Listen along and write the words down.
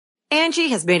Angie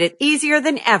has made it easier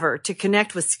than ever to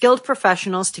connect with skilled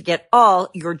professionals to get all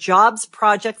your jobs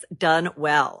projects done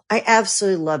well. I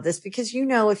absolutely love this because,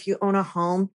 if you own a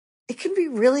home, it can be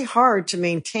really hard to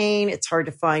maintain. It's hard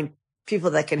to find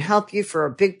people that can help you for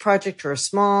a big project or a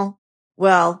small.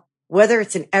 Well, whether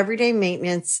it's in everyday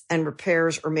maintenance and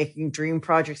repairs or making dream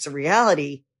projects a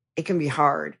reality, it can be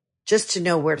hard just to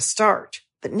know where to start.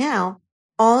 But now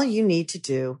all you need to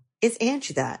do is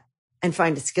Angie that and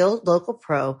find a skilled local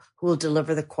pro who will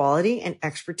deliver the quality and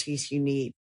expertise you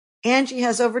need. Angie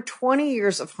has over 20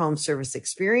 years of home service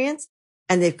experience,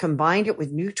 and they've combined it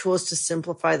with new tools to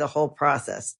simplify the whole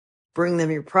process. Bring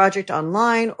them your project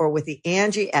online or with the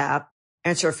Angie app,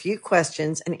 answer a few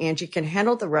questions, and Angie can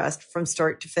handle the rest from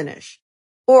start to finish.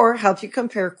 Or help you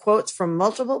compare quotes from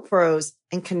multiple pros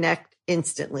and connect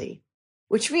instantly,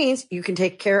 which means you can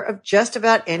take care of just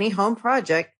about any home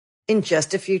project in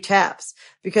just a few taps.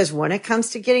 Because when it comes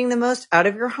to getting the most out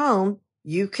of your home,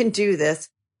 you can do this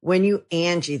when you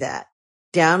Angie that.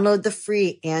 Download the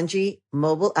free Angie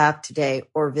mobile app today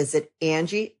or visit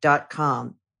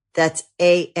Angie.com. That's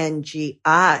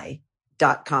ANGI.com.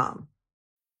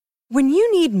 When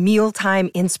you need mealtime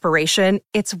inspiration,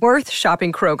 it's worth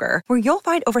shopping Kroger, where you'll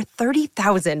find over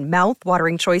 30,000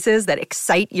 mouth-watering choices that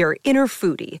excite your inner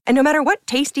foodie. And no matter what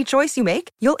tasty choice you make,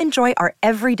 you'll enjoy our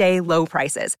everyday low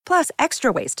prices, plus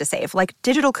extra ways to save, like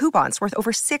digital coupons worth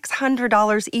over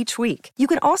 $600 each week. You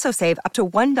can also save up to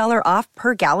 $1 off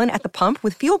per gallon at the pump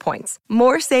with fuel points.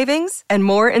 More savings and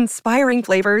more inspiring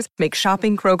flavors make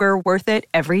shopping Kroger worth it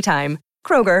every time.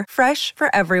 Kroger, fresh for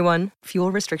everyone.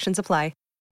 Fuel restrictions apply.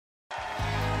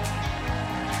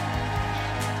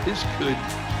 This could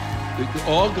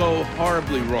all go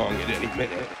horribly wrong at any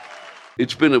minute.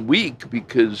 It's been a week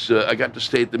because I got to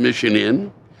stay at the Mission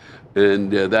Inn,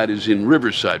 and that is in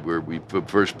Riverside, where we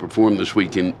first performed this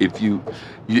week. And if you're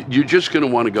just going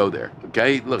to want to go there,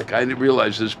 okay? Look, I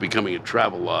realize this is becoming a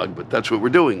travel log, but that's what we're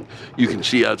doing. You can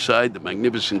see outside the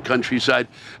magnificent countryside.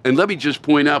 And let me just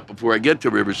point out before I get to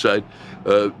Riverside,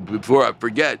 before I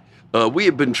forget, we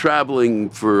have been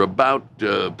traveling for about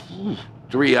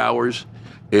 3 hours,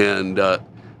 and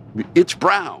it's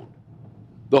brown.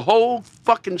 The whole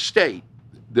fucking state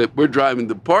that we're driving,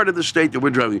 the part of the state that we're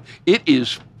driving, it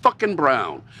is fucking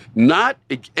brown. Not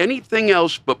anything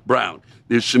else but brown.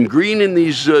 There's some green in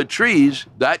these trees,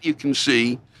 that you can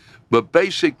see, but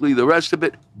basically the rest of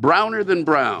it, browner than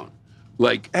brown.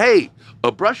 Like, hey,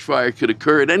 a brush fire could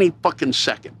occur at any fucking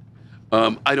second.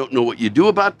 I don't know what you do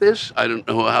about this. I don't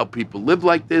know how people live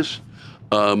like this.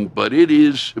 But it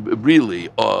is really,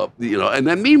 and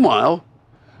then meanwhile,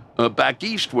 back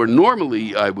east where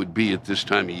normally I would be at this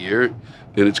time of year,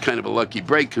 and it's kind of a lucky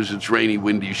break because it's rainy,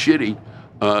 windy, shitty,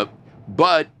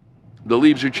 but the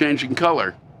leaves are changing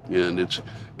color, and it's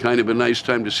kind of a nice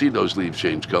time to see those leaves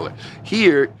change color.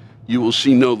 Here, you will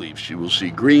see no leaves. You will see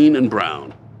green and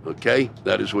brown. Okay,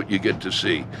 that is what you get to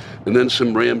see. And then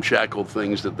some ramshackle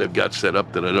things that they've got set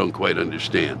up that I don't quite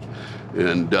understand.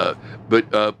 And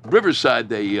but Riverside,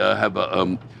 they have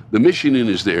the Mission Inn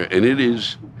is there, and it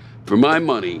is, for my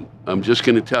money, I'm just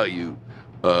going to tell you,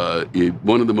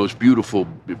 one of the most beautiful,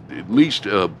 at least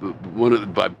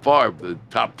by far the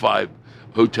top 5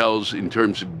 hotels in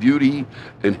terms of beauty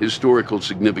and historical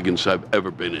significance I've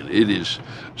ever been in. It is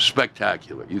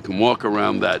spectacular. You can walk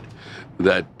around the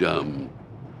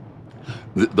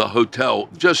hotel,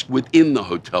 just within the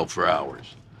hotel for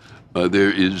hours.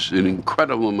 There is an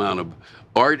incredible amount of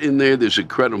art in there. There's an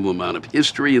incredible amount of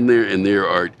history in there, and there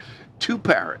are 2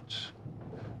 parrots.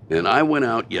 And I went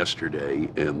out yesterday,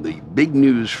 and the big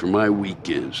news for my week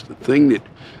is the thing that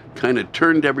kind of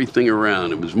turned everything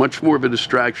around. It was much more of a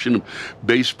distraction of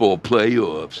baseball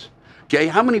playoffs. Okay,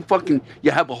 how many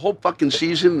you have a whole fucking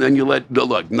season, and then you let,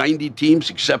 90 teams,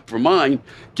 except for mine,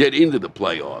 get into the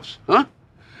playoffs, huh?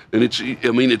 And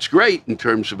it's great in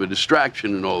terms of a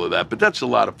distraction and all of that, but that's a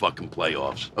lot of fucking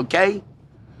playoffs, okay?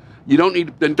 You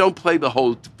don't play the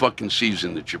whole fucking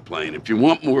season that you're playing. If you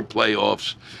want more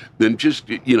playoffs, then just,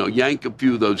 yank a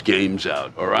few of those games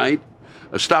out, all right?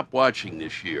 Stop watching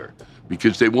this year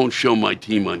because they won't show my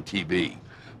team on TV.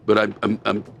 But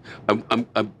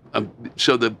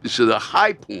so the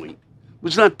high point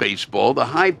was not baseball. The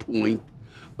high point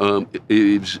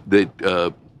is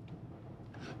that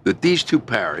these 2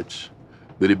 parrots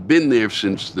that have been there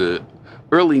since the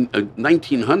early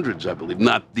 1900s, I believe,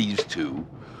 not these 2,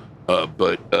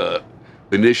 but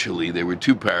initially there were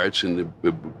 2 parrots, and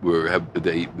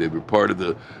they were part of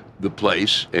the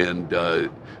place, and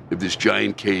this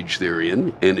giant cage they're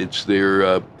in, and it's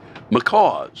their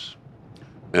macaws,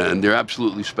 and they're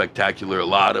absolutely spectacular. A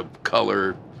lot of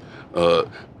color.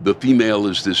 The female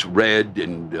is this red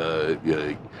and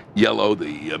yellow.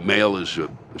 The male is a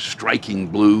striking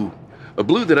blue. A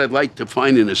blue that I'd like to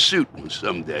find in a suit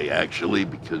someday, actually,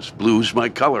 because blue's my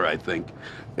color, I think.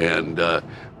 And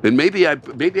maybe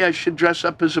I should dress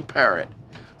up as a parrot,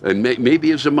 and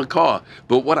maybe as a macaw.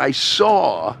 But what I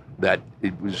saw, that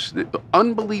it was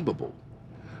unbelievable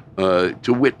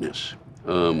to witness.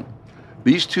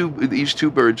 These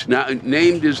two birds, now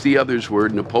named as the others were,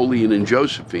 Napoleon and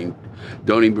Josephine,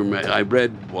 don't even remember. I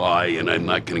read why, and I'm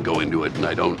not going to go into it, and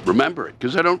I don't remember it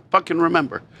because I don't fucking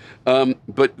remember.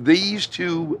 But these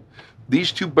two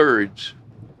birds,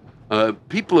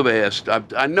 people have asked.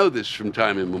 I know this from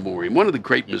time immemorial. One of the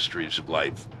great mysteries of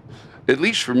life, at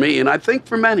least for me, and I think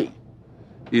for many,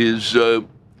 is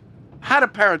how do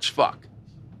parrots fuck?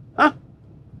 Huh?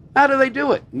 How do they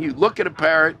do it? You look at a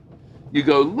parrot. You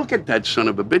go, look at that son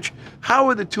of a bitch. How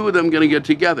are the two of them going to get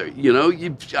together? You know,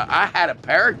 I had a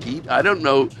parakeet. I don't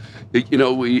know, you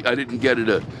know, I didn't get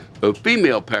it a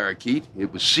female parakeet.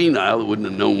 It was senile. It wouldn't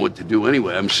have known what to do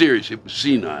anyway. I'm serious. It was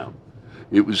senile.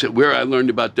 It was where I learned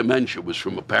about dementia was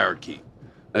from a parakeet.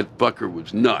 That fucker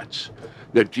was nuts.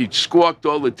 That he squawked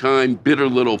all the time, bitter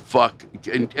little fuck,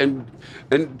 and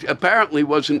apparently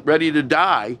wasn't ready to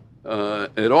die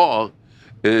at all.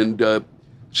 And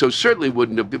so certainly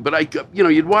wouldn't have been, but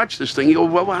you'd watch this thing, you go,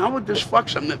 well, how would this fuck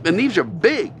something? And these are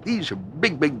big,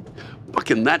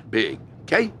 fucking that big,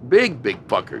 okay? Big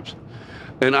fuckers.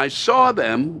 And I saw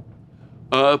them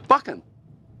fucking.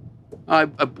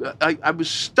 I was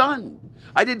stunned.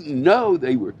 I didn't know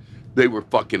they were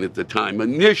fucking at the time.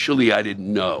 Initially, I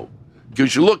didn't know.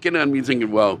 Because you're looking at them, you're thinking,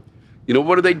 well, you know,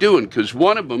 what are they doing? Because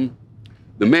one of them,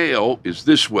 the male, is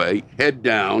this way, head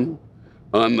down,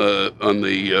 on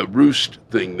the roost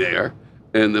thing there,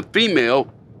 and the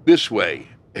female this way,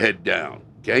 head down,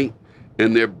 okay?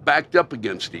 And they're backed up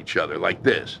against each other like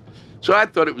this. So I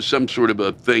thought it was some sort of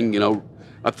a thing, you know.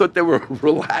 I thought they were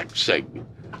relaxing.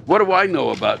 What do I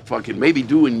know about fucking maybe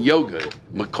doing yoga,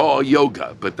 macaw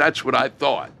yoga, but that's what I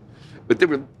thought. But they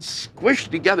were squished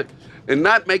together and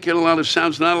not making a lot of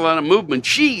sounds, not a lot of movement.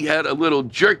 She had a little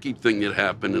jerky thing that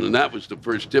happened, and that was the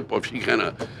first tip-off. She kind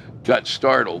of got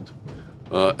startled.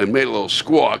 And made a little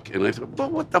squawk, and I thought, well,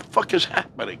 what the fuck is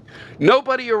happening?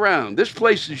 Nobody around. This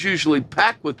place is usually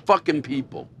packed with fucking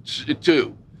people,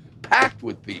 too. Packed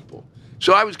with people.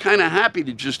 So I was kind of happy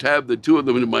to just have the two of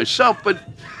them to myself, but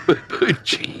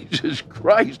Jesus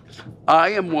Christ, I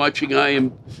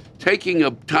am taking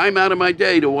a time out of my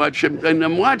day to watch them, and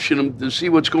I'm watching them to see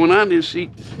what's going on, to see,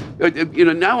 you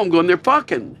know, now I'm going, they're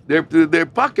fucking. They're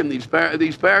fucking. These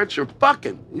parrots are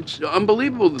fucking. It's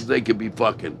unbelievable that they could be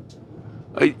fucking.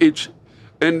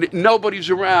 And nobody's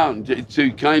around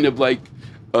to kind of like,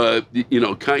 you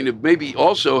know, kind of maybe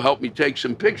also help me take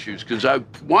some pictures, because I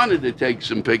wanted to take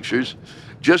some pictures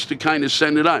just to kind of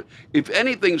send it on. If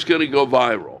anything's going to go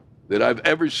viral that I've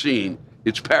ever seen,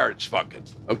 it's parrots fucking,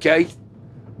 okay?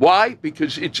 Why?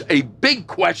 Because it's a big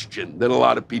question that a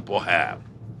lot of people have.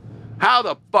 How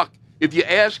the fuck, if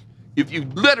you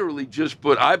literally just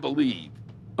put, I believe,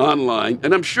 online,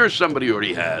 and I'm sure somebody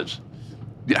already has,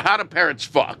 how do parrots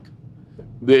fuck?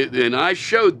 And I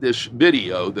showed this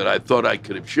video that I thought I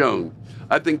could have shown.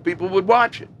 I think people would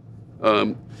watch it.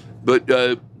 But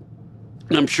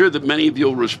I'm sure that many of you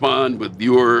will respond with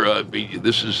your,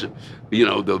 this is, you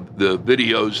know, the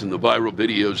videos and the viral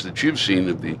videos that you've seen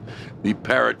of the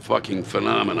parrot fucking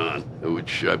phenomenon,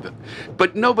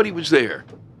 but nobody was there.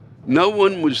 No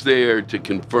one was there to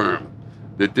confirm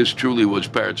that this truly was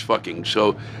parrots fucking.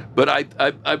 So, but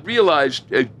I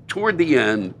realized toward the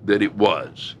end that it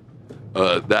was.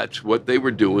 That's what they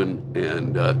were doing,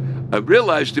 and I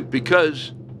realized it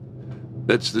because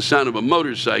that's the sound of a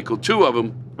motorcycle. Two of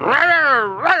them,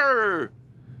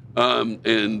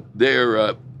 and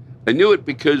they're. I knew it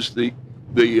because the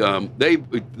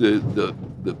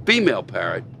female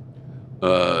parrot,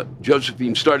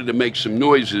 Josephine, started to make some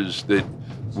noises that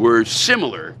were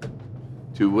similar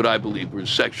to what I believe were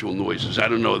sexual noises. I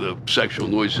don't know the sexual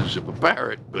noises of a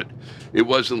parrot, but it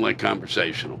wasn't like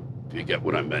conversational, if you get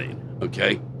what I mean,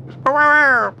 okay?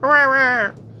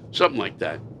 Something like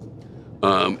that.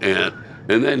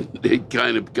 And then they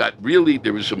kind of got really,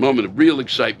 there was a moment of real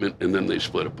excitement, and then they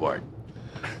split apart.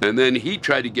 And then he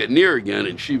tried to get near again,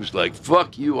 and she was like,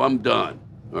 fuck you, I'm done,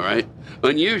 all right?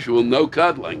 Unusual, no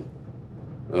cuddling.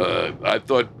 I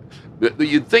thought,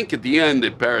 you'd think at the end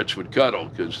that parrots would cuddle,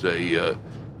 because that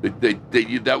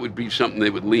would be something they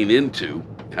would lean into,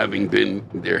 having been,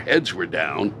 their heads were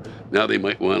down. Now they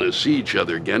might want to see each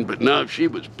other again, but no, she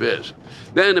was pissed.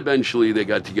 Then eventually they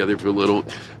got together for a little,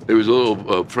 there was a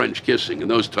little French kissing, and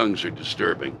those tongues are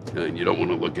disturbing, and you don't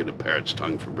want to look at a parrot's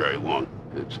tongue for very long.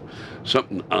 It's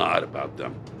something odd about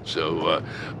them. So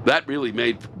that really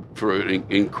made for an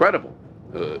incredible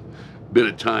bit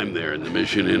of time there in the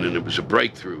Mission Inn, and it was a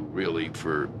breakthrough, really,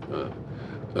 for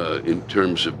in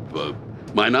terms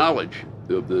of my knowledge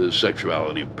of the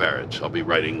sexuality of parrots. I'll be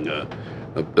writing.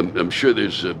 I'm sure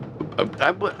there's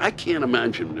I can't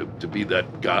imagine to be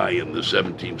that guy in the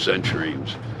 17th century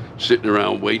who's sitting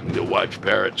around waiting to watch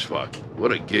parrots fuck.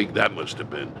 What a gig that must have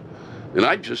been. And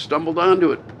I just stumbled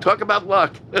onto it. Talk about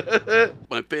luck.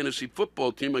 My fantasy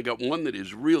football team, I got one that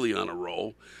is really on a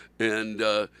roll. And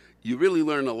you really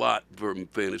learn a lot from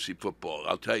fantasy football.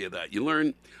 I'll tell you that. You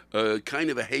learn kind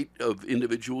of a hate of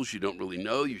individuals you don't really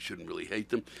know. You shouldn't really hate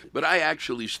them. But I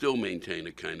actually still maintain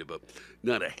a kind of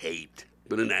not a hate,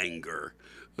 but an anger.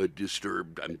 I'm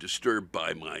disturbed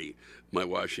by my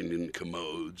Washington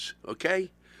commodes.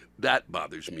 Okay? That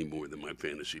bothers me more than my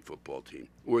fantasy football team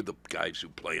or the guys who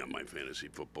play on my fantasy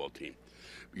football team,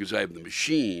 because I have the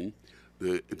machine,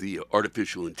 the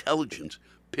artificial intelligence,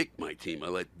 pick my team. I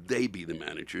let they be the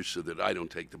managers so that I don't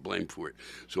take the blame for it.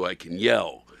 So I can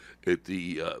yell at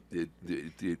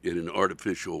an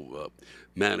artificial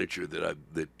manager that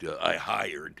I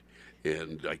hired,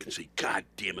 and I can say, "God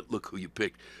damn it, look who you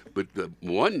picked." But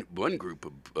one group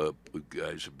of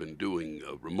guys have been doing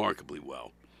remarkably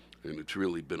well. And it's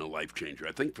really been a life changer,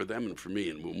 I think, for them and for me.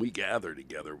 And when we gather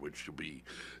together, which will be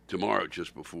tomorrow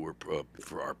just before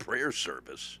for our prayer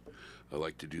service, I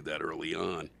like to do that early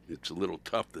on. It's a little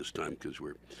tough this time because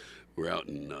we're out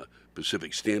in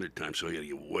Pacific Standard Time, so I got to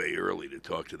get way early to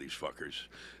talk to these fuckers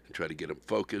and try to get them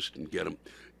focused and get them.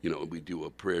 We do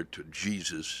a prayer to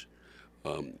Jesus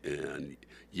and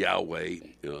Yahweh.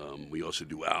 We also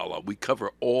do Allah. We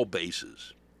cover all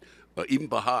bases. Even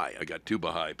Baha'i. I got 2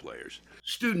 Baha'i players.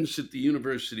 Students at the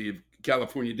University of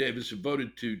California, Davis have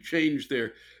voted to change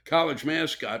their college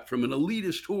mascot from an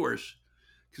elitist horse,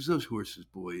 because those horses,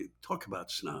 boy, talk about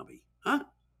snobby. Huh?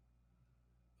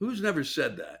 Who's never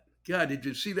said that? God, did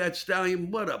you see that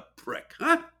stallion? What a prick,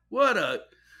 huh? What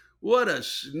a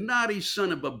snotty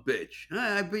son of a bitch.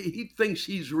 Huh? He thinks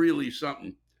he's really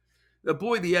something.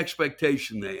 Boy, the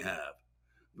expectation they have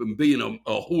from being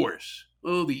a horse.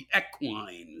 Oh, the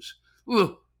equines.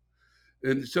 Ugh.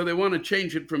 And so they want to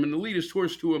change it from an elitist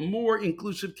horse to a more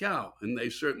inclusive cow, and they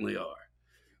certainly are.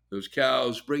 Those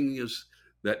cows bringing us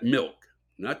that milk,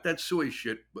 not that soy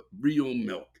shit, but real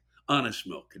milk, honest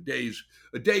milk, a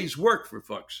day's work, for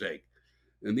fuck's sake.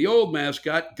 And the old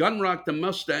mascot, Gunrock the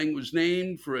Mustang, was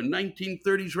named for a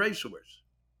 1930s racehorse.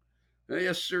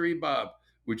 Yes, sirree, Bob,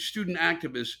 which student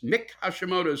activist Mick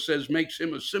Hashimoto says makes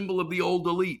him a symbol of the old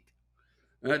elite.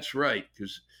 That's right,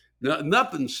 because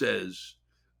nothing says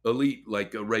elite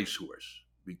like a racehorse,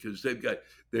 because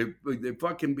they're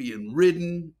fucking being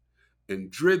ridden and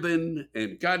driven,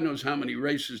 and God knows how many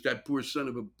races that poor son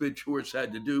of a bitch horse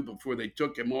had to do before they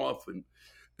took him off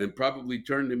and probably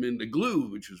turned him into glue,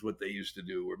 which is what they used to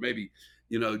do. Or maybe,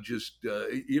 do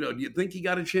you think he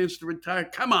got a chance to retire?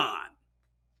 Come on.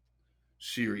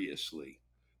 Seriously.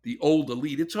 The old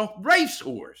elite, it's a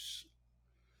racehorse.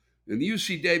 And the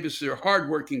UC Davis, they're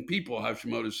hardworking people,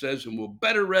 Hashimoto says, and will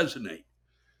better resonate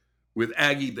with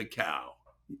Aggie the cow.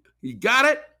 You got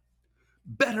it?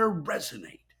 Better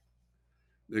resonate.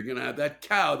 They're going to have that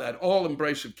cow, that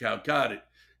all-embracive cow. Got it.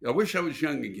 I wish I was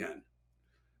young again.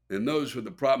 And those were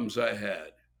the problems I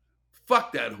had.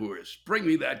 Fuck that horse. Bring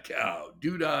me that cow.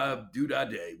 Doo-dah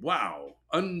day. Wow.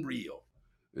 Unreal.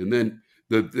 And then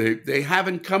they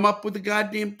haven't come up with a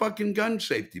goddamn fucking gun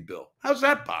safety bill. How's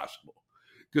that possible?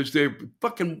 Because they're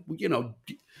fucking, they're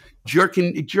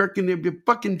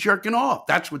fucking jerking off.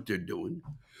 That's what they're doing.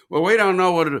 Well, we don't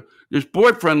know this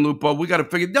boyfriend loophole. We got to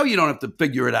figure. No, you don't have to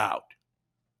figure it out.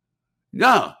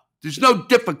 No, there's no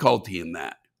difficulty in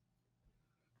that.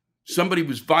 Somebody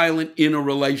was violent in a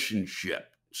relationship.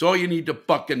 That's all you need to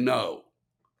fucking know.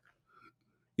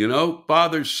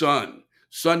 Father, son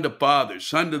to father,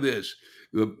 son to this,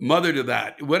 mother to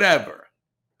that, whatever.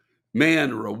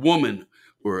 Man or a woman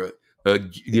or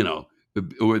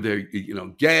or they're,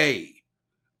 gay,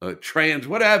 trans,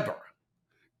 whatever.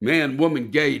 Man,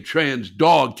 woman, gay, trans,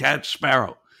 dog, cat,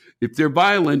 sparrow. If they're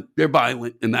violent,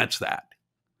 and that's that.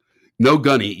 No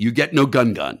gunny. You get no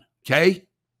gun, okay?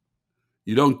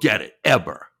 You don't get it,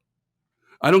 ever.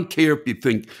 I don't care if you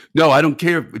think, I don't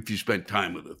care if you spent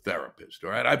time with a therapist, all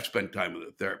right? I've spent time with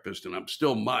a therapist, and I'm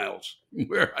still miles from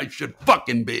where I should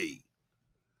fucking be.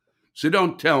 So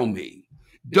don't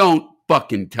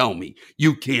fucking tell me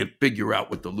you can't figure out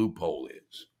what the loophole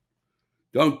is.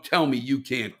 Don't tell me you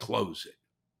can't close it.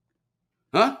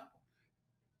 Huh?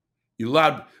 You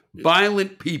allowed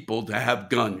violent people to have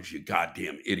guns, you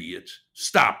goddamn idiots.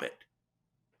 Stop it.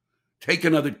 Take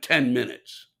another 10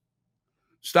 minutes.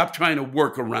 Stop trying to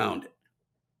work around it.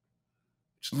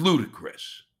 It's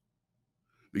ludicrous.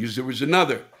 Because there was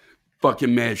another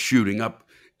fucking mass shooting up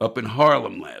in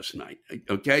Harlem last night,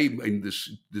 okay? And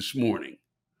this morning,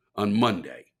 on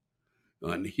Monday.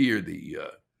 On here,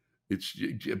 it's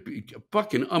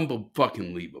fucking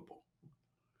unbelievable.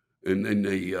 And then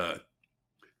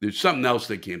there's something else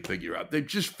they can't figure out. They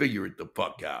just figure it the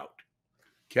fuck out,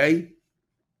 okay?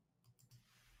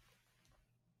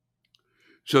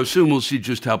 So soon we'll see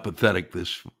just how pathetic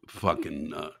this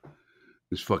fucking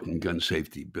gun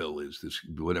safety bill is, this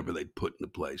whatever they put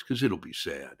into place, because it'll be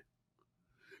sad.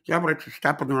 Yeah, but it's a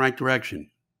step in the right direction.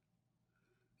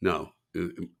 No,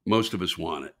 most of us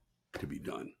want it to be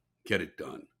done. Get it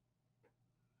done.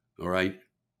 All right?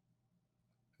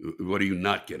 What are you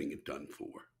not getting it done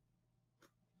for?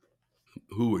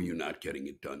 Who are you not getting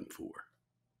it done for?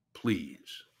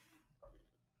 Please.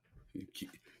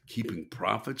 Keeping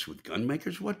profits with gun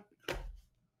makers? What?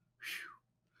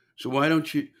 So why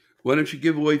don't you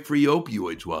give away free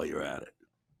opioids while you're at it?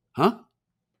 Huh?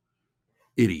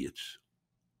 Idiots.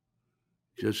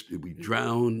 We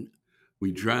drown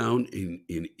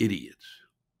in idiots.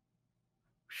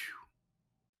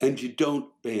 And you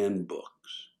don't ban books.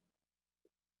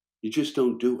 You just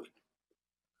don't do it.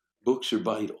 Books are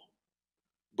vital.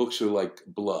 Books are like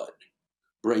blood,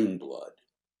 brain blood.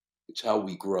 It's how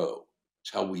we grow.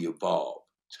 It's how we evolve.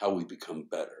 It's how we become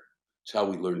better. It's how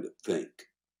we learn to think.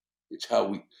 It's how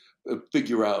we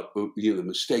figure out the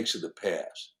mistakes of the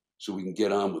past so we can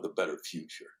get on with a better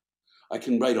future. I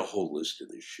can write a whole list of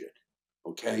this shit,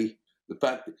 okay? The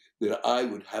fact that I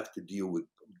would have to deal with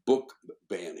book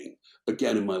banning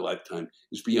again in my lifetime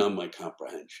is beyond my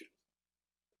comprehension,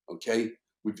 okay?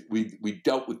 We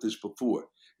dealt with this before.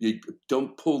 You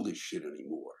don't pull this shit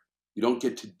anymore. You don't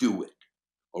get to do it,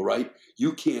 all right?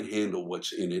 You can't handle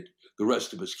what's in it. The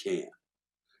rest of us can.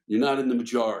 You're not in the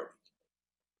majority,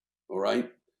 all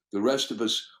right? The rest of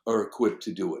us are equipped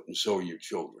to do it, and so are your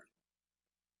children.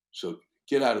 So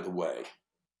get out of the way,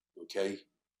 okay?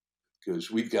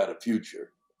 Because we've got a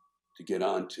future to get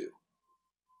on to.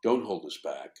 Don't hold us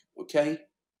back, okay?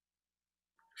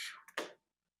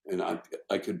 And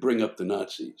I could bring up the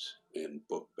Nazis and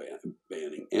book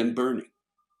banning and burning,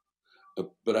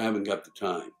 but I haven't got the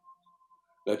time.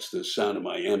 That's the sound of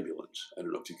my ambulance. I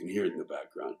don't know if you can hear it in the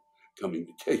background, coming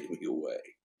to take me away.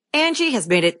 Angie has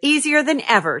made it easier than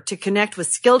ever to connect with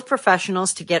skilled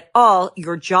professionals to get all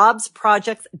your jobs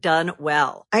projects done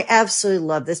well. I absolutely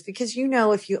love this because,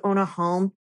 if you own a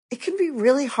home, it can be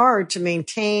really hard to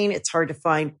maintain. It's hard to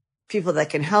find people that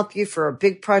can help you for a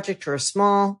big project or a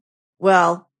small.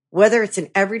 Well, whether it's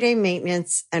in everyday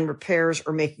maintenance and repairs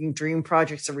or making dream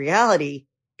projects a reality,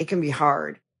 it can be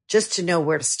hard just to know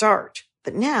where to start.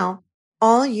 But now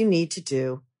all you need to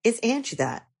do is Angie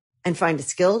that and find a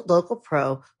skilled local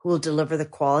pro who will deliver the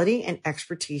quality and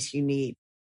expertise you need.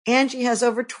 Angie has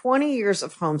over 20 years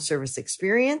of home service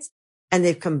experience, and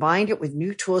they've combined it with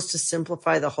new tools to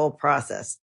simplify the whole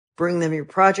process. Bring them your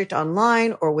project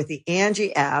online or with the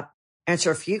Angie app,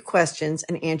 answer a few questions,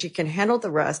 and Angie can handle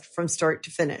the rest from start to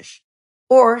finish.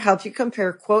 Or help you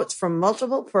compare quotes from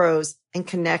multiple pros and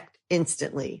connect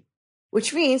instantly,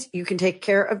 which means you can take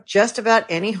care of just about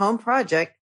any home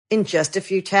project in just a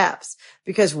few taps.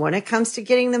 Because when it comes to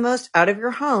getting the most out of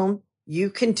your home, you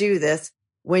can do this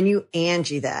when you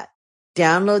Angie that.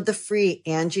 Download the free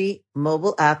Angie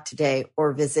mobile app today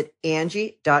or visit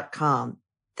Angie.com.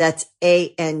 That's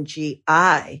ANGI.com.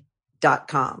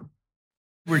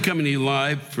 We're coming to you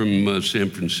live from San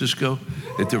Francisco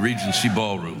at the Regency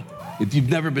Ballroom. If you've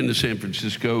never been to San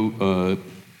Francisco,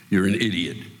 you're an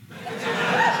idiot.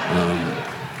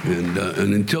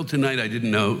 And until tonight, I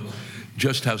didn't know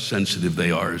just how sensitive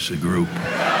they are as a group.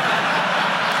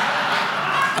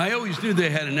 I always knew they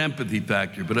had an empathy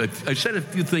factor, but I said a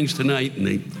few things tonight,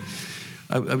 and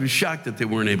I was shocked that they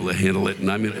weren't able to handle it,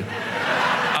 and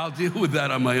I'll deal with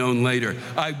that on my own later.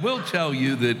 I will tell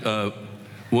you that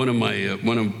one of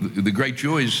the great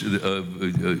joys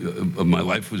of my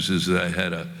life was that I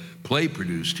had a play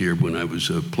produced here when I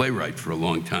was a playwright for a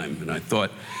long time, and I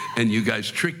thought, and you guys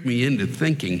tricked me into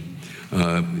thinking,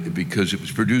 because it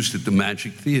was produced at the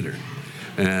Magic Theater,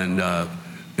 and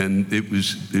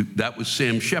that was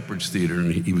Sam Shepard's theater,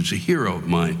 and he was a hero of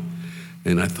mine,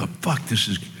 and I thought, fuck, this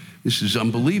is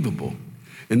unbelievable.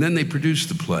 And then they produced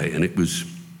the play, and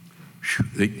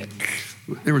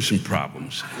there were some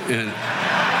problems, and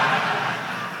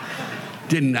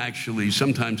didn't actually.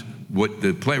 Sometimes what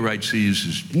the playwright sees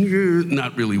is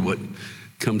not really what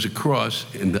comes across,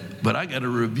 but I got a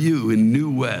review in New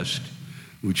West,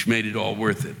 which made it all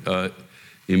worth it.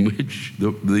 in which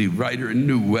the writer in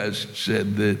New West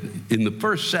said that in the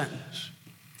first sentence,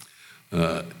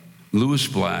 Lewis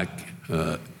Black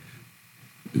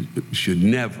should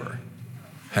never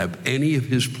have any of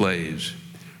his plays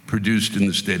produced in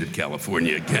the state of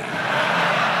California again.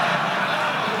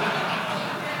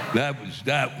 That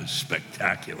was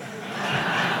spectacular.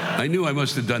 I knew I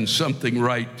must have done something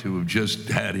right to have just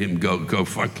had him go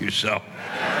fuck yourself.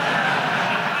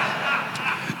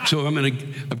 So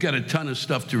I've got a ton of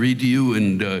stuff to read to you,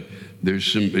 and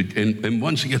there's some, and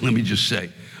once again, let me just say,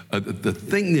 the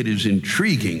thing that is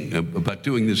intriguing about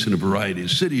doing this in a variety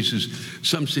of cities is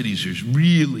some cities are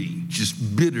really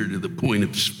just bitter to the point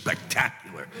of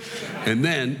spectacular. And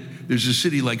then there's a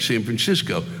city like San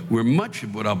Francisco where much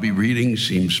of what I'll be reading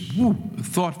seems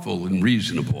thoughtful and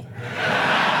reasonable.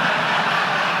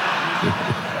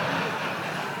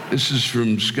 This is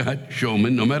from Scott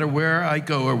Showman. No matter where I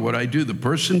go or what I do, the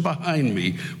person behind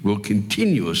me will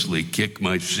continuously kick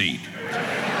my seat.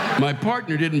 My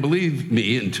partner didn't believe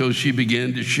me until she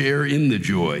began to share in the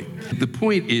joy. The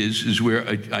point is where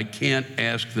I can't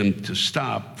ask them to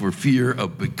stop for fear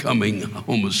of becoming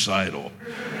homicidal.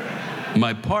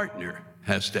 My partner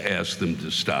has to ask them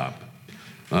to stop.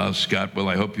 Scott, well,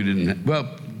 I hope you didn't,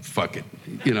 well, fuck it,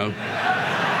 you know.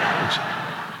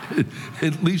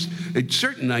 At least at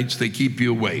certain nights they keep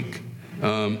you awake.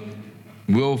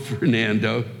 Will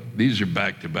Fernando, these are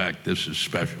back to back, this is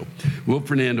special. Will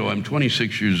Fernando, I'm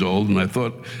 26 years old and I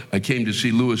thought I came to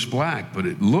see Lewis Black, but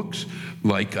it looks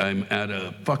like I'm at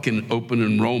a fucking open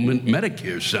enrollment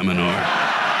Medicare seminar.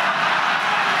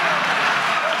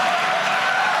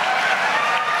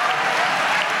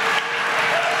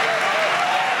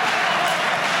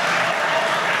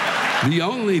 The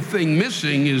only thing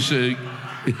missing is a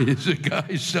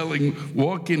guy selling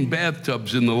walk-in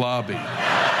bathtubs in the lobby.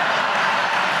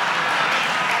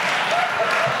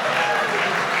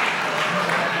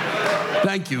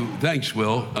 Thank you. Thanks,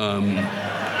 Will.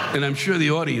 And I'm sure the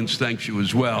audience thanks you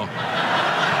as well.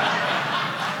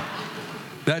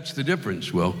 That's the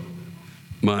difference, Will.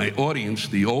 My audience,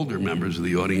 the older members of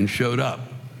the audience, showed up.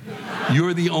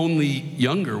 You're the only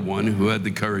younger one who had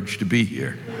the courage to be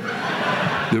here.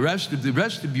 The rest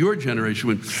of your generation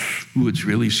went, ooh, it's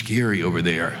really scary over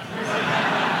there.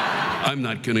 I'm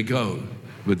not going to go.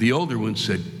 But the older ones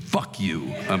said, fuck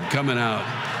you, I'm coming out.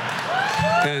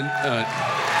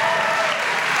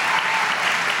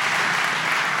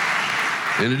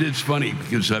 And it is funny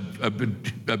because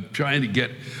I'm trying to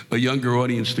get a younger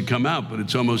audience to come out, but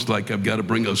it's almost like I've got to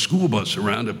bring a school bus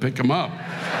around to pick them up.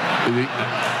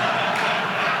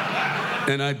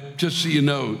 And just so you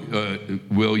know,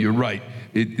 Will, you're right.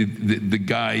 The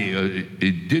guy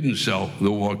it didn't sell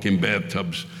the walk-in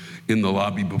bathtubs in the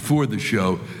lobby before the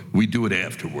show. We do it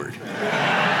afterward.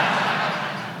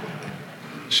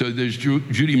 So there's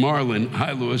Judy Marlin.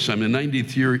 Hi, Lewis. I'm a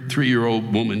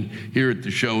 93-year-old woman here at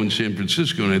the show in San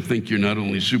Francisco, and I think you're not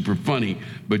only super funny,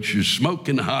 but you're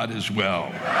smoking hot as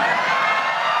well.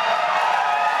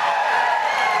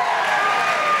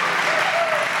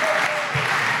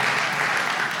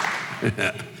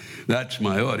 That's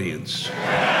my audience.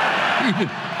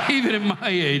 Even at my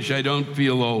age, I don't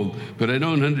feel old, but I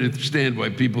don't understand why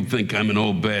people think I'm an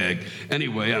old bag.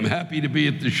 Anyway, I'm happy to be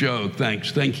at the show.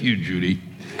 Thanks. Thank you, Judy.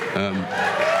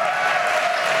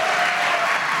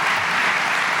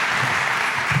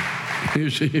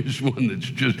 Here's one that's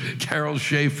just Carol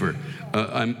Schaefer.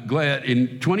 I'm glad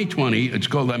in 2020, it's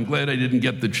called I'm Glad I Didn't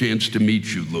Get the Chance to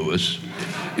Meet You, Lewis.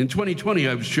 In 2020,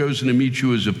 I was chosen to meet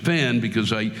you as a fan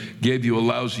because I gave you a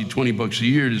lousy $20 a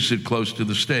year to sit close to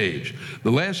the stage.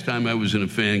 The last time I was in a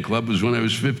fan club was when I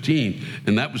was 15,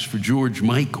 and that was for George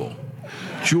Michael.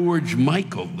 George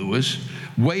Michael, Lewis,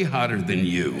 way hotter than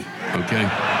you, okay?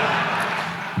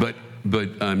 But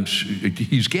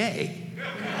he's gay.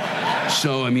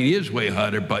 So, I mean, he is way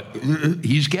hotter, but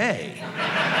he's gay.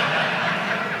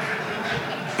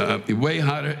 Way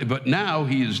hotter, but now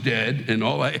he is dead, and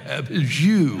all I have is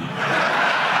you.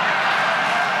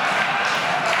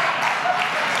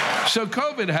 So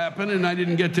COVID happened, and I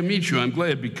didn't get to meet you. I'm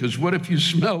glad, because what if you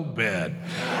smelled bad?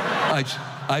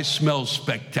 I smell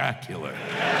spectacular.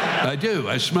 I do.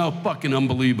 I smell fucking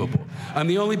unbelievable. I'm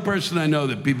the only person I know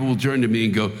that people will turn to me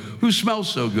and go, who smells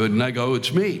so good? And I go,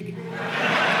 it's me.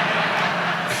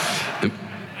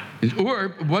 Or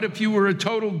what if you were a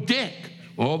total dick?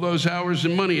 All those hours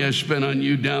and money I spent on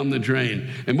you down the drain.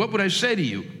 And what would I say to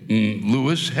you?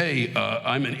 Lewis, hey,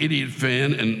 I'm an idiot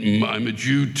fan and I'm a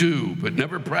Jew too, but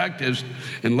never practiced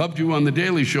and loved you on The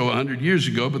Daily Show 100 years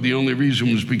ago, but the only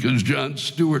reason was because Jon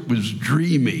Stewart was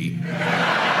dreamy.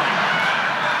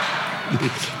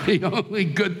 The only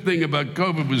good thing about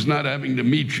COVID was not having to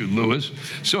meet you, Louis.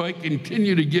 So I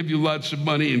continue to give you lots of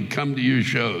money and come to your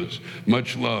shows.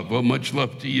 Much love. Well, much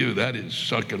love to you. That is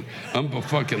sucking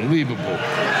unfucking-leavable.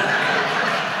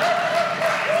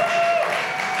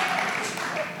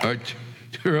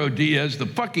 Arturo Diaz, the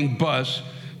fucking bus,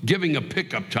 giving a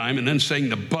pickup time and then saying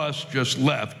the bus just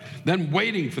left, then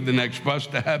waiting for the next bus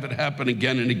to have it happen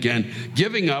again and again,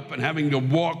 giving up and having to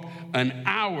walk an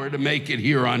hour to make it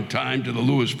here on time to the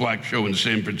Louis Black Show in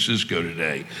San Francisco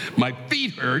today. My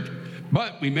feet hurt,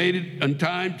 but we made it on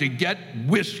time to get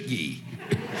whiskey.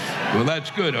 Well,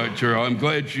 that's good, Arturo. I'm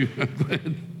glad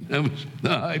that was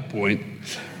the high point.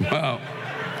 Wow.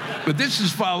 But this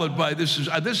is followed by, this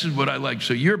is what I like.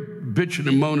 So you're bitching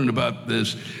and moaning about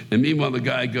this, and meanwhile the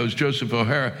guy goes, Joseph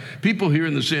O'Hara, people here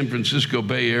in the San Francisco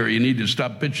Bay Area need to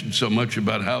stop bitching so much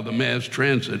about how the mass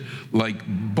transit, like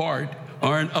BART,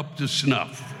 aren't up to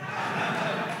snuff.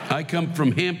 I come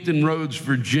from Hampton Roads,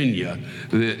 Virginia,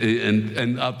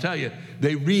 and I'll tell you,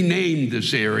 they renamed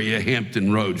this area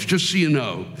Hampton Roads, just so you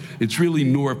know. It's really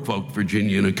Norfolk,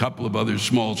 Virginia, and a couple of other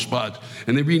small spots.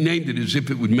 And they renamed it as if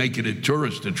it would make it a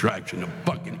tourist attraction. Of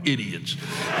fucking idiots.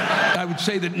 I would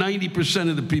say that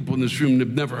 90% of the people in this room have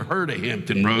never heard of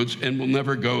Hampton Roads and will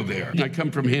never go there. I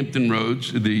come from Hampton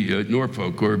Roads, the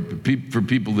Norfolk, or for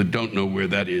people that don't know where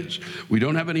that is. We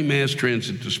don't have any mass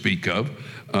transit to speak of.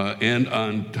 And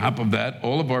on top of that,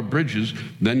 all of our bridges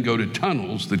then go to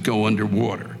tunnels that go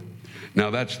underwater. Now,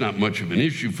 that's not much of an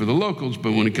issue for the locals,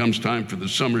 but when it comes time for the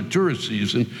summer tourist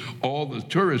season, all the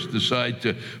tourists decide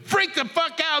to freak the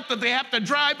fuck out that they have to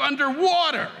drive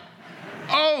underwater.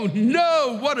 Oh,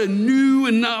 no, what a new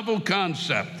and novel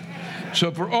concept. So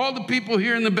for all the people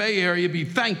here in the Bay Area, be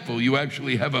thankful you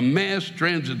actually have a mass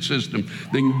transit system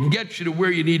that can get you to where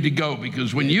you need to go,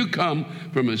 because when you come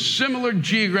from a similar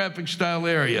geographic style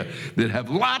area that have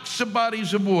lots of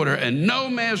bodies of water and no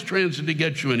mass transit to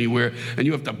get you anywhere, and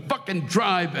you have to fucking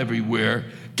drive everywhere,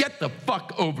 get the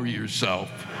fuck over yourself.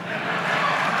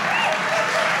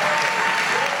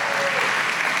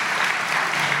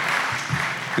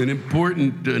 An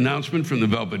important announcement from the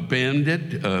Velvet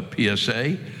Bandit,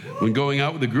 PSA. When going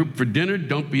out with a group for dinner,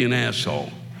 don't be an asshole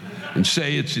and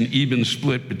say it's an even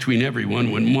split between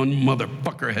everyone when one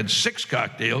motherfucker had 6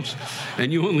 cocktails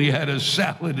and you only had a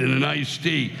salad and an iced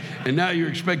tea, and now you're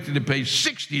expected to pay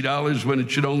 $60 when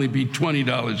it should only be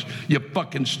 $20. You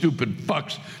fucking stupid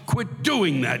fucks. Quit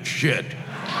doing that shit.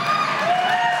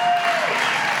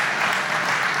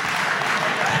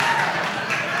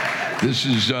 This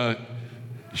is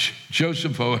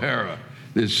Joseph O'Hara.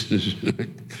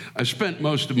 I spent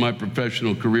most of my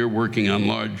professional career working on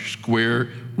large square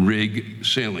rig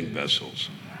sailing vessels.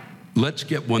 Let's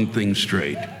get one thing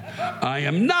straight. I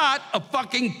am not a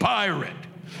fucking pirate.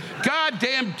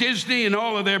 Goddamn Disney and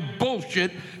all of their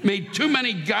bullshit made too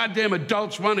many goddamn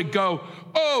adults want to go,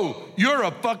 oh, you're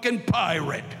a fucking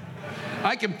pirate.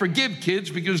 I can forgive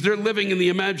kids because they're living in the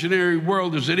imaginary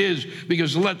world as it is,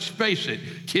 because let's face it,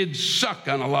 kids suck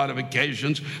on a lot of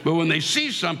occasions, but when they see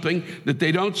something that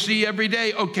they don't see every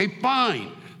day, okay,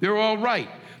 fine, they're all right.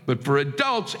 But for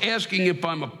adults asking if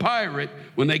I'm a pirate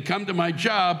when they come to my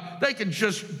job, they can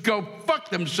just go fuck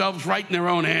themselves right in their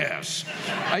own ass.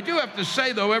 I do have to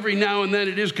say, though, every now and then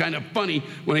it is kind of funny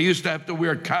when I used to have to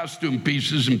wear costume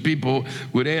pieces and people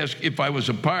would ask if I was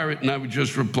a pirate, and I would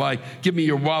just reply, give me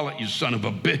your wallet, you son of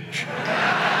a bitch.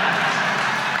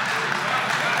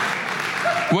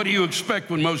 What do you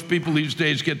expect when most people these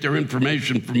days get their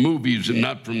information from movies and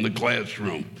not from the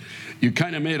classroom? You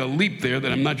kind of made a leap there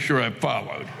that I'm not sure I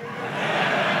followed.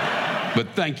 But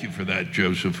thank you for that,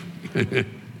 Joseph.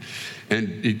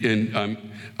 and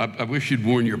I wish you'd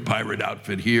worn your pirate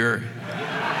outfit here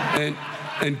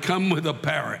and come with a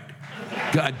parrot.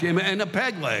 God damn it, and a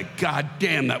peg leg. God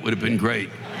damn, that would have been great.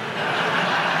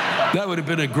 That would have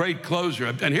been a great closer.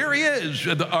 And here he is,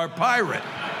 our pirate.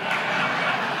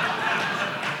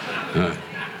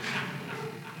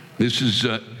 This is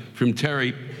from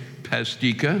Terry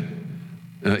Pastica.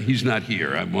 He's not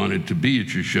here. I wanted to be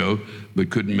at your show, but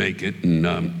couldn't make it,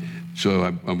 and so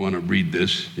I want to read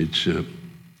this. It's,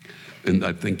 and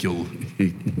I think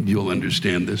you'll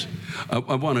understand this.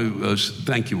 I want to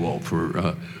thank you all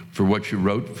for what you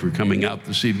wrote, for coming out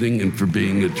this evening, and for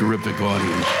being a terrific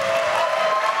audience.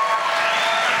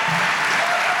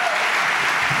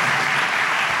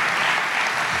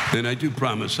 And I do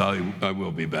promise I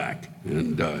will be back.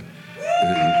 And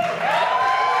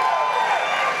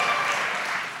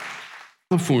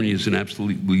California is an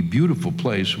absolutely beautiful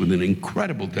place with an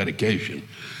incredible dedication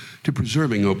to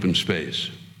preserving open space.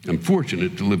 I'm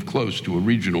fortunate to live close to a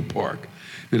regional park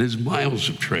that has miles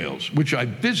of trails, which I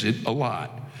visit a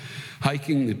lot.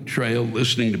 hiking the trail,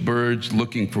 listening to birds,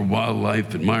 looking for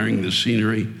wildlife, admiring the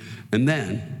scenery, and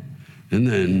then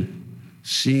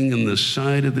seeing on the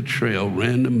side of the trail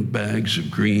random bags of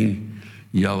green,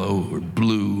 yellow, or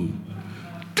blue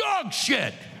dog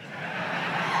shit.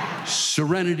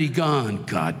 Serenity gone,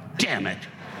 God damn it.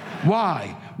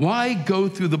 Why? Why go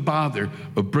through the bother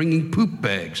of bringing poop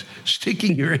bags,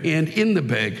 sticking your hand in the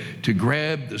bag to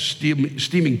grab the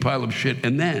steaming pile of shit,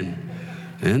 and then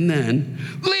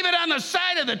leave it on the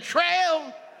side of the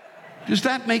trail? Does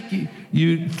that make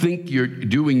you think you're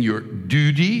doing your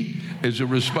duty as a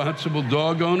responsible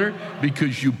dog owner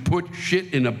because you put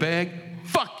shit in a bag?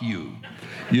 Fuck you.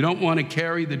 You don't want to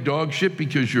carry the dog shit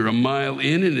because you're a mile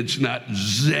in and it's not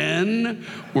zen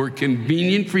or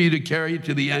convenient for you to carry it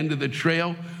to the end of the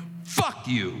trail? Fuck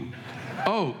you.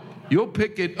 Oh, you'll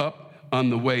pick it up on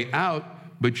the way out,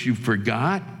 but you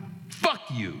forgot? Fuck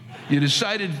you. You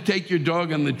decided to take your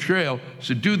dog on the trail,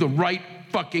 so do the right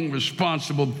fucking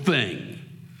responsible thing.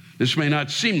 This may not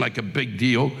seem like a big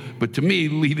deal, but to me,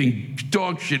 leaving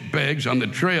dog shit bags on the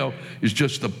trail is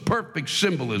just the perfect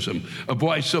symbolism of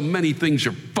why so many things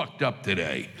are fucked up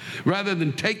today. Rather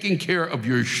than taking care of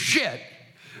your shit,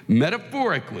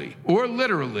 metaphorically or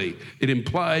literally, it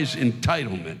implies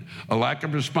entitlement, a lack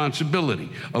of responsibility,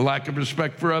 a lack of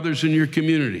respect for others in your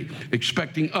community,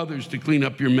 expecting others to clean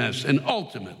up your mess, and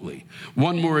ultimately,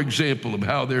 one more example of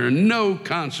how there are no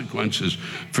consequences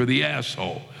for the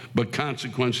asshole, but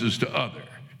consequences to other.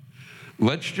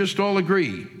 Let's just all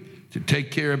agree to take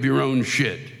care of your own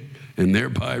shit and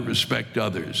thereby respect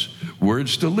others.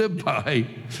 Words to live by.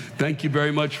 Thank you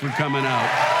very much for coming out.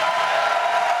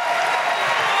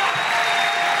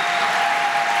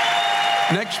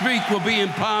 Next week, we'll be in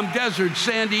Palm Desert,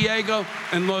 San Diego,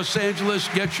 and Los Angeles.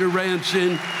 Get your rants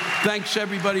in. Thanks,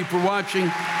 everybody, for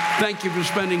watching. Thank you for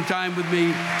spending time with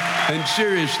me. And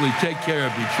seriously, take care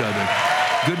of each other.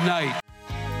 Good night.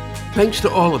 Thanks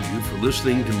to all of you for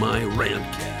listening to my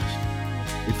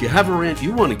Rantcast. If you have a rant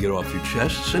you want to get off your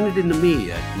chest, send it in to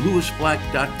me at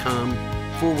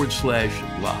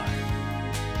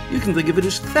lewisblack.com/live. You can think of it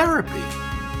as therapy,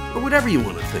 or whatever you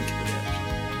want to think of it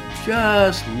as.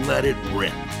 Just let it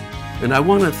rip. And I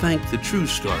want to thank the true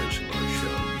stars of our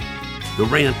show, the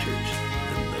ranters,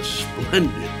 and the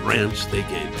splendid rants they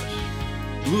gave us.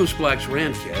 Lewis Black's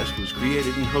Rantcast was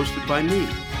created and hosted by me,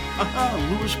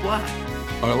 Lewis Black.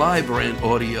 Our live rant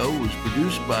audio was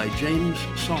produced by James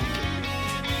Salter.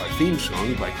 Our theme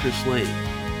song by Chris Lane.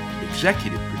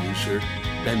 Executive producer,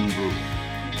 Ben Brewer.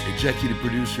 Executive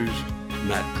producers,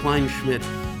 Matt Kleinschmidt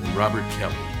and Robert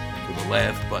Kelly for the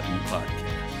Laugh Button Podcast.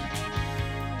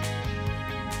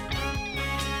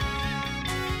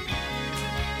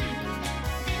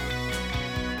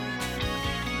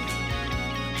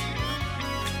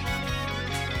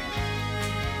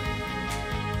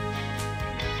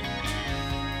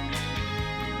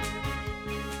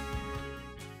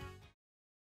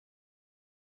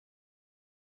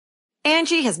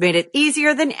 Angie has made it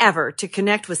easier than ever to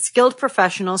connect with skilled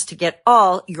professionals to get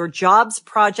all your jobs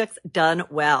projects done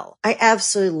well. I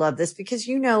absolutely love this because,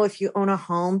 you know, if you own a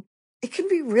home, it can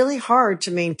be really hard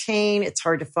to maintain. It's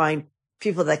hard to find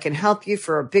people that can help you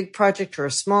for a big project or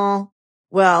a small.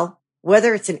 Well,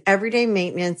 whether it's in everyday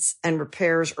maintenance and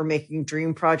repairs or making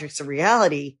dream projects a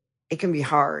reality, it can be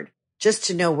hard just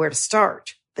to know where to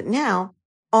start. But now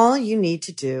all you need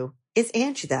to do is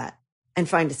Angie that and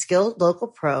find a skilled local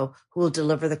pro who will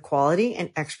deliver the quality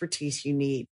and expertise you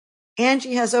need.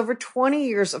 Angie has over 20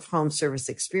 years of home service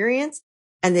experience,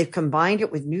 and they've combined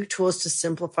it with new tools to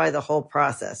simplify the whole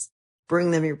process.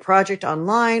 Bring them your project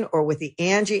online or with the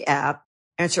Angie app,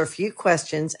 answer a few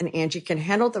questions, and Angie can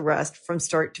handle the rest from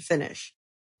start to finish.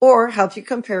 Or help you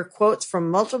compare quotes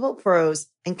from multiple pros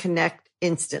and connect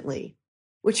instantly,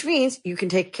 which means you can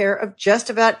take care of just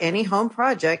about any home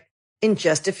project in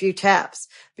just a few taps.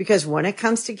 Because when it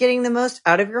comes to getting the most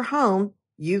out of your home,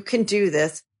 you can do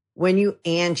this when you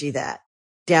Angie that.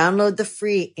 Download the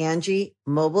free Angie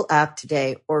mobile app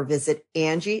today or visit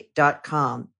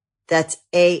Angie.com. That's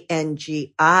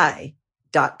ANGI.com.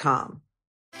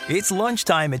 It's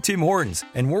lunchtime at Tim Hortons,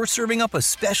 and we're serving up a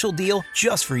special deal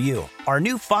just for you. Our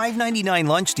new $5.99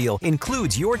 lunch deal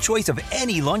includes your choice of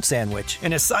any lunch sandwich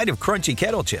and a side of crunchy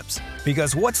kettle chips.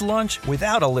 Because what's lunch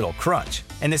without a little crunch?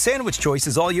 And the sandwich choice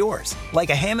is all yours, like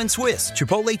a ham and Swiss,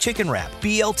 Chipotle chicken wrap,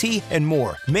 BLT, and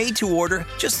more, made to order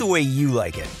just the way you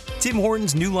like it. Tim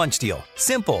Hortons' new lunch deal.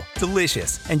 Simple,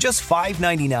 delicious, and just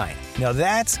 $5.99. Now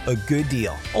that's a good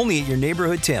deal. Only at your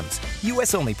neighborhood Tim's.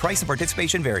 U.S. only. Price and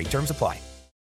participation vary. Terms apply.